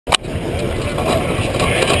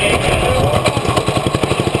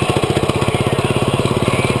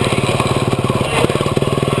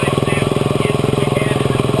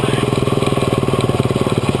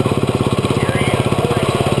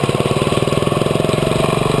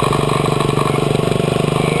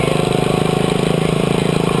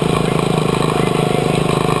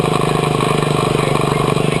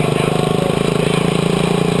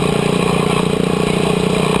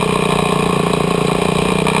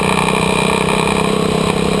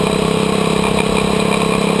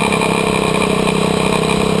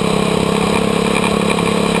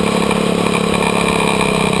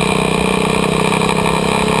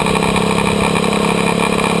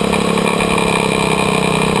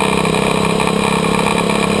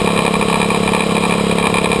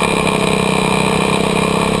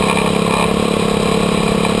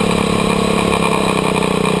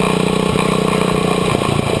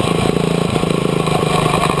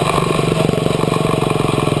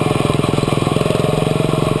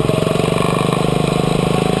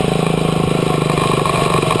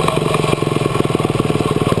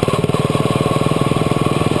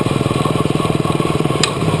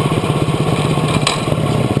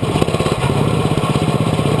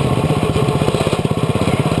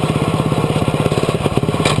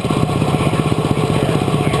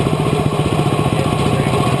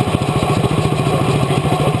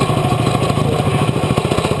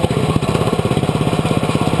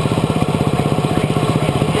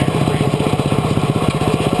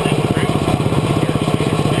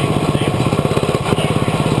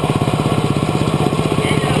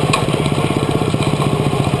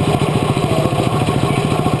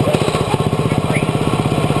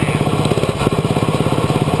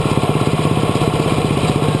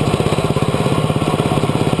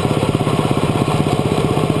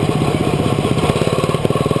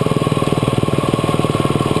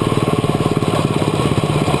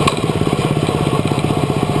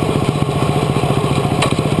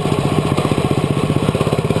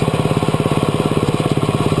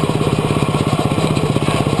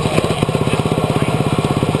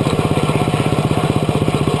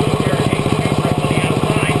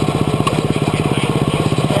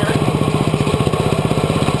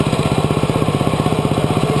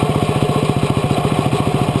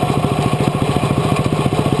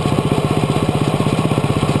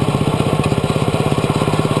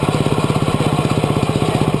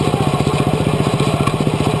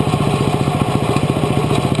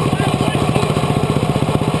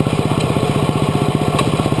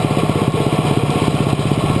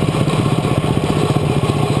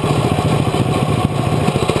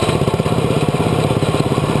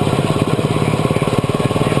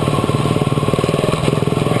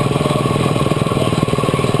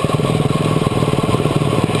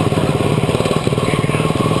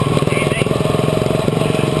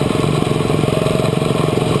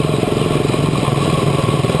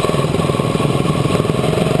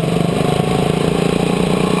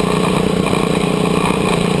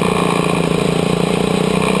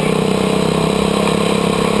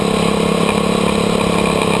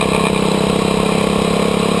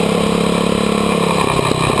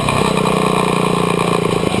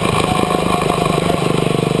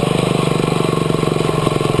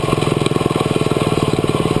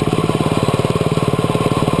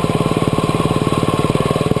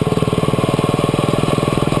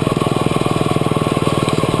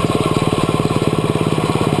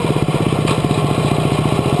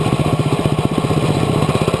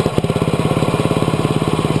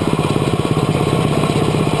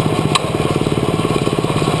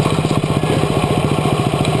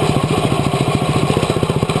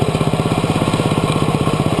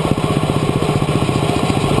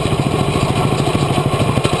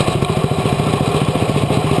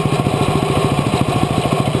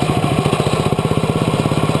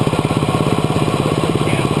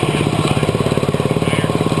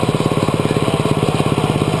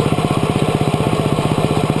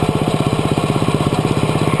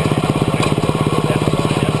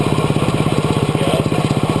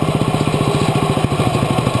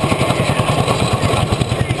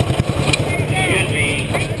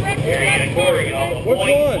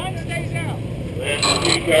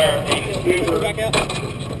Back out.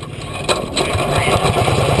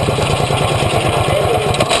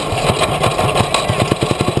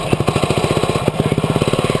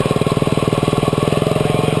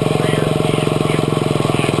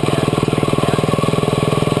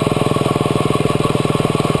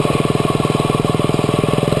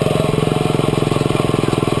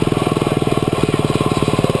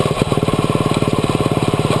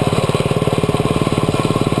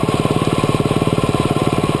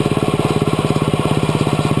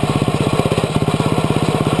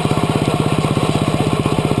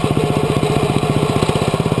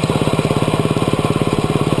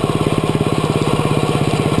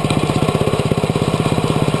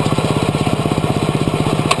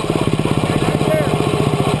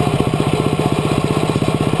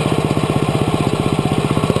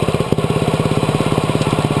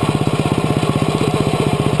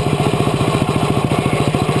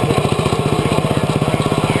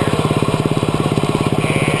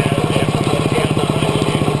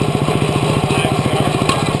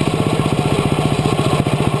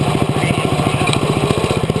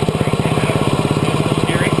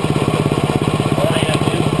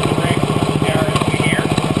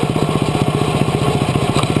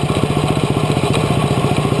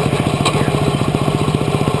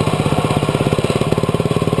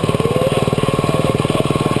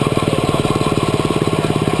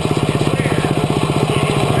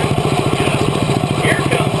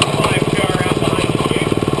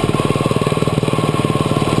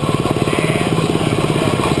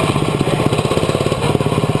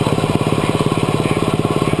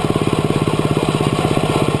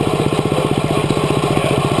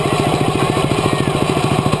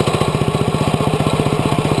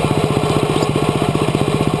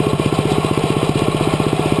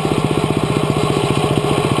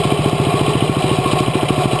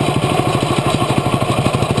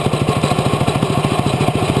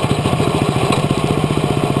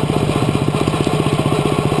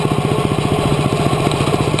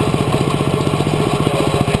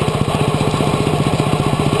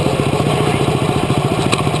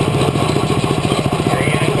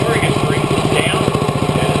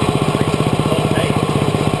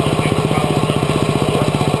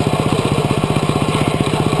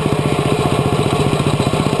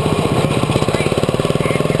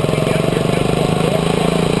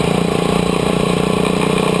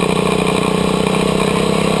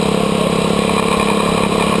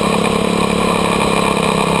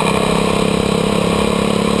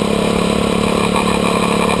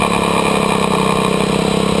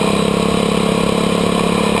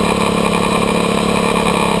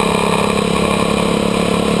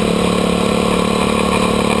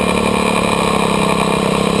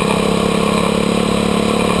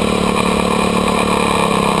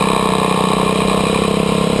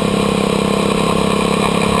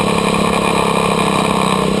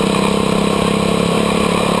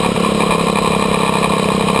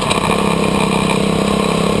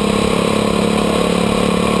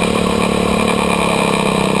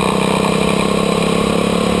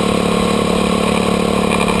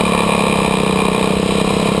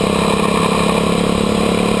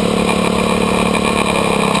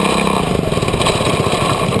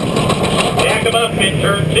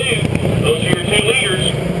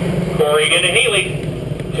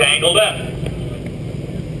 Tangled up.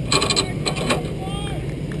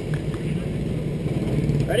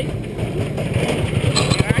 Ready?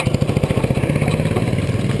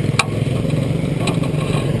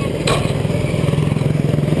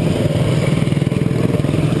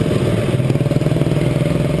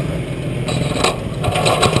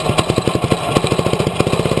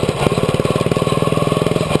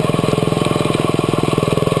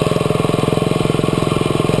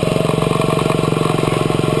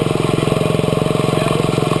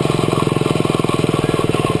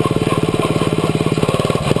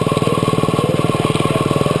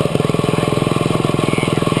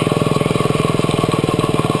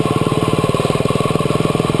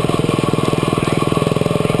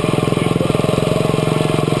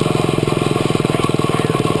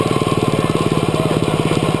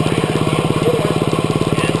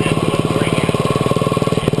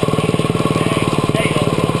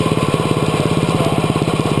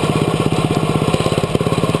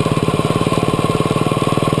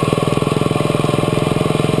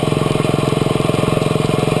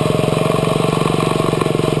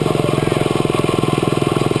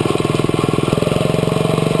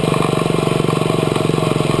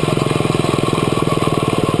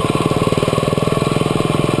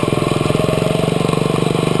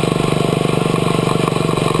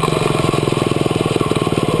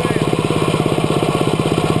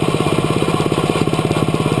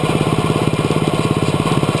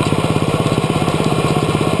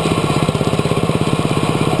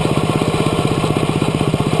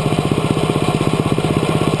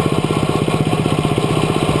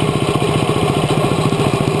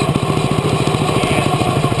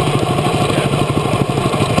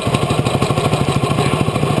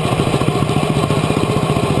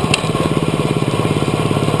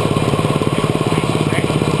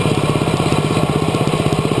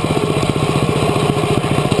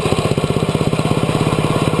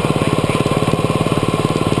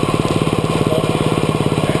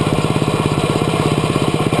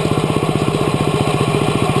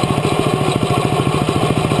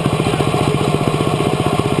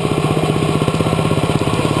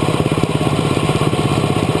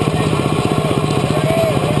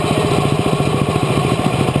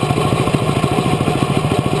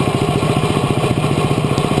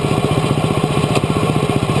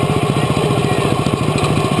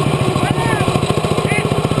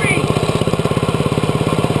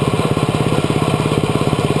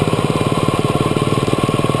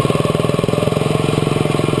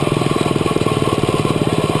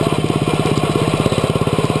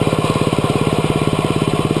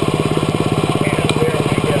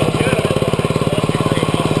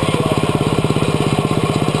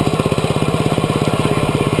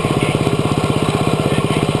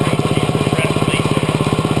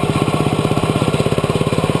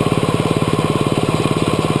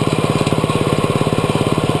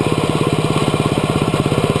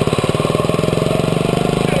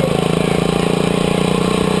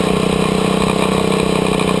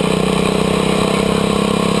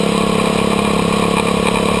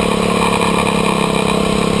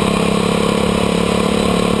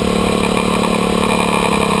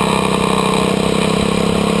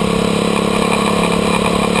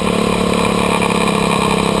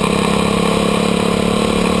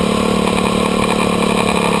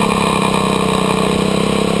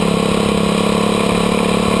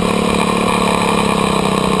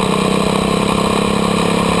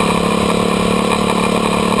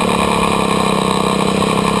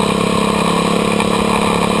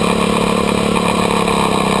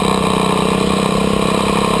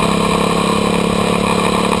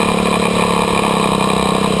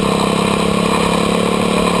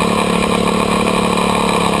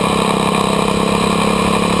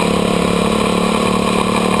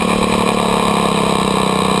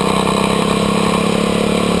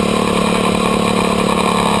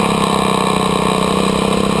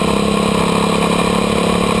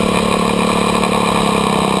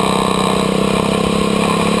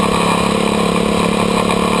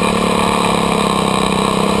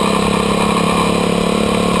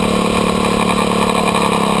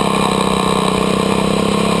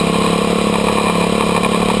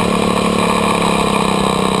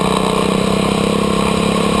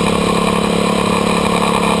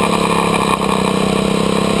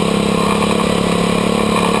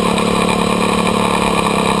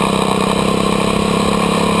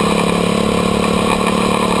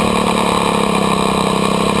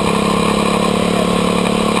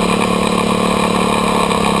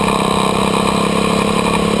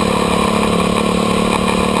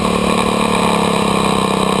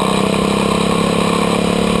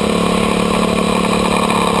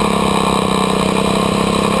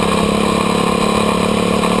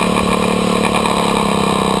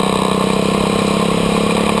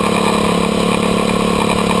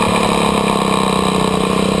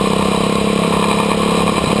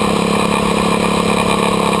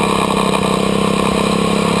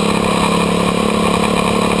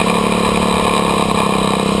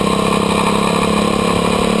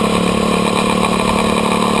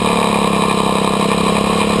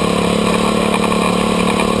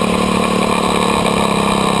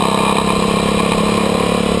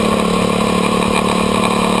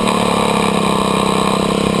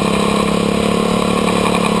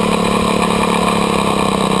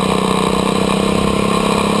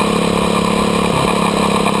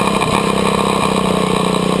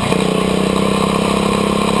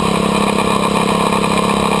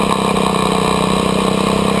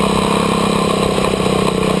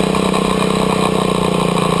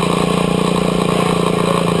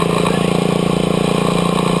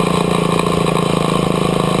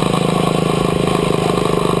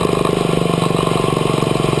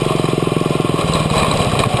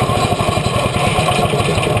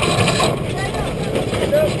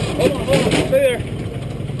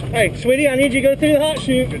 Hey, sweetie, I need you to go through the hot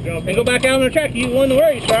chute and go back out on the track. You won the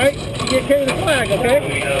race, right? You get carry the flag,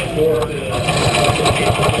 okay?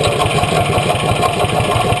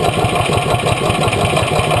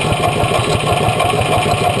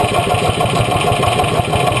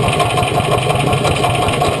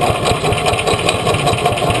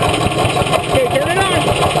 Okay, turn it on.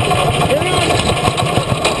 Turn it on.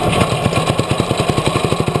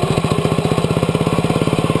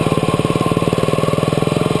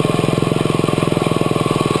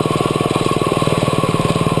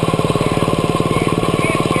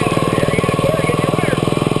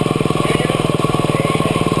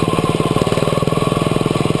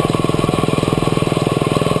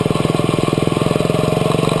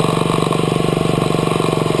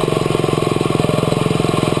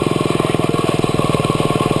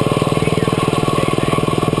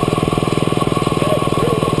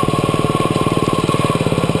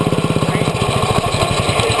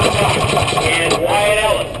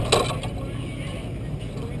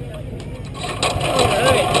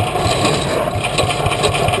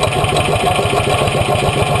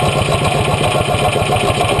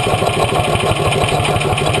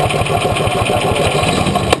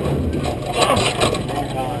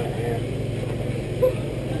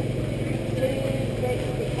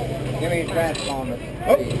 Give me a transformer.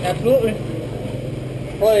 Oh, absolutely.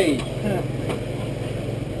 Please.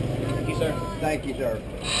 Thank you, sir. Thank you, sir.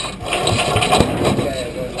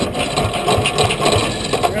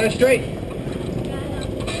 Run it straight.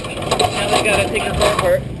 Now they gotta take your car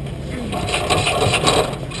apart.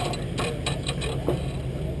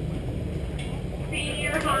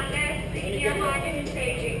 Senior Honda is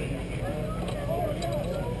staging.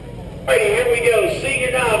 Alright, here we go.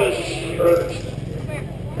 Senior Novice first.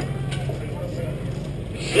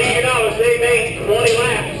 Senior Novice, they made 20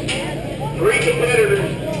 laps. 3 competitors.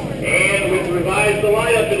 And we've revised the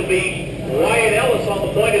lineup. It'll be Wyatt Ellis on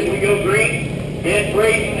the point as we go green. Then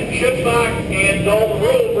Brayton and Schutzbach and Dalton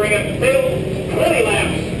Rule bring up the tail. 20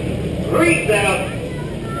 laps. Green's out.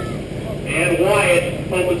 And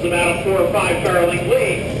Wyatt opens about a 4 or 5 car length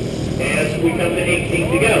lead as we come to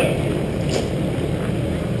 18 to go.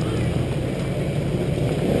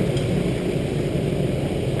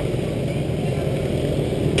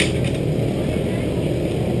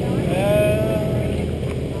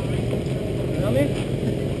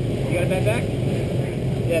 Back?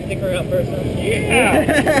 Yeah, take her out first. Huh? Yeah!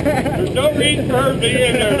 There's no reason for her to be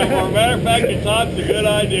in there no more. Matter of fact, it's not a good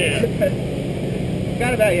idea.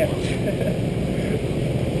 Forgot about you.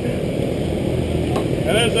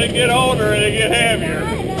 And as they get older, they get heavier.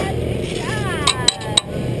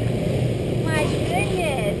 My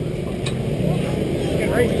goodness.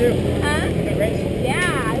 Good race, too. Huh? Good race.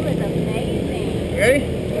 Yeah, it was amazing. You ready?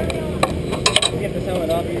 Get this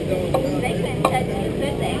helmet off. You're going. They couldn't touch you,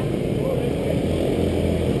 could they?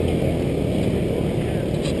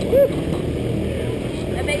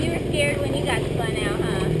 I bet you were scared when you got spun out,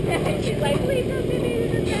 huh? She's like, please don't get me to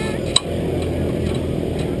the back.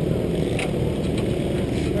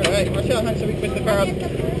 Alright, watch out, hon, so we can put the car up.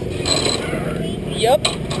 Yep.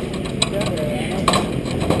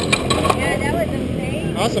 Yeah, that was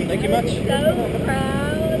amazing. Awesome, thank you much. So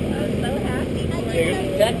proud. I was so happy.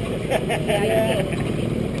 Check. Yeah.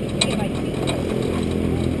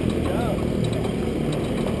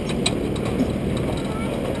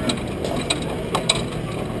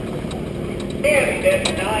 And that's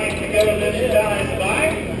 9 to go this time by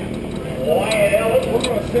Wyatt Ellis. We're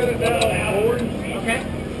going to set it down forward. Okay.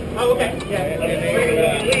 Oh, okay. Yeah.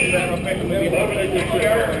 Over to the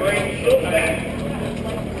car, bring Schultzback.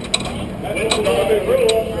 With Dalton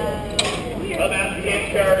Rule, about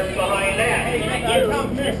 10 cars behind that.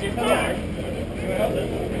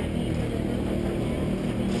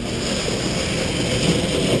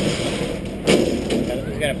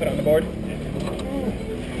 He's got to put on the board.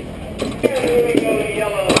 Here we go to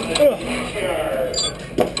yellow, the car.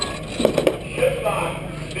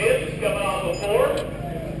 Schutzbach, Smith coming on the board.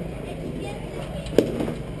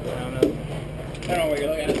 I don't know. I don't know what you're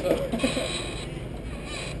looking at, so.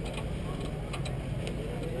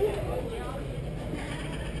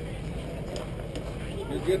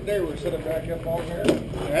 You're good there. We'll set it back up all there.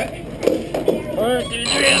 Alright. 1, 2, 3.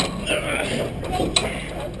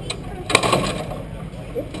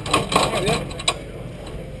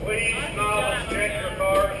 Please not check your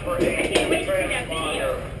cars for any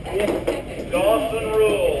transponder. Dawson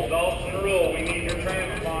Rule, we need your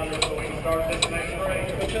transponder so we can start this next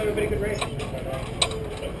race. Let's show everybody good race.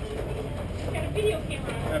 Got a video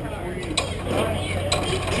camera.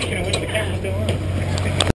 Speaking of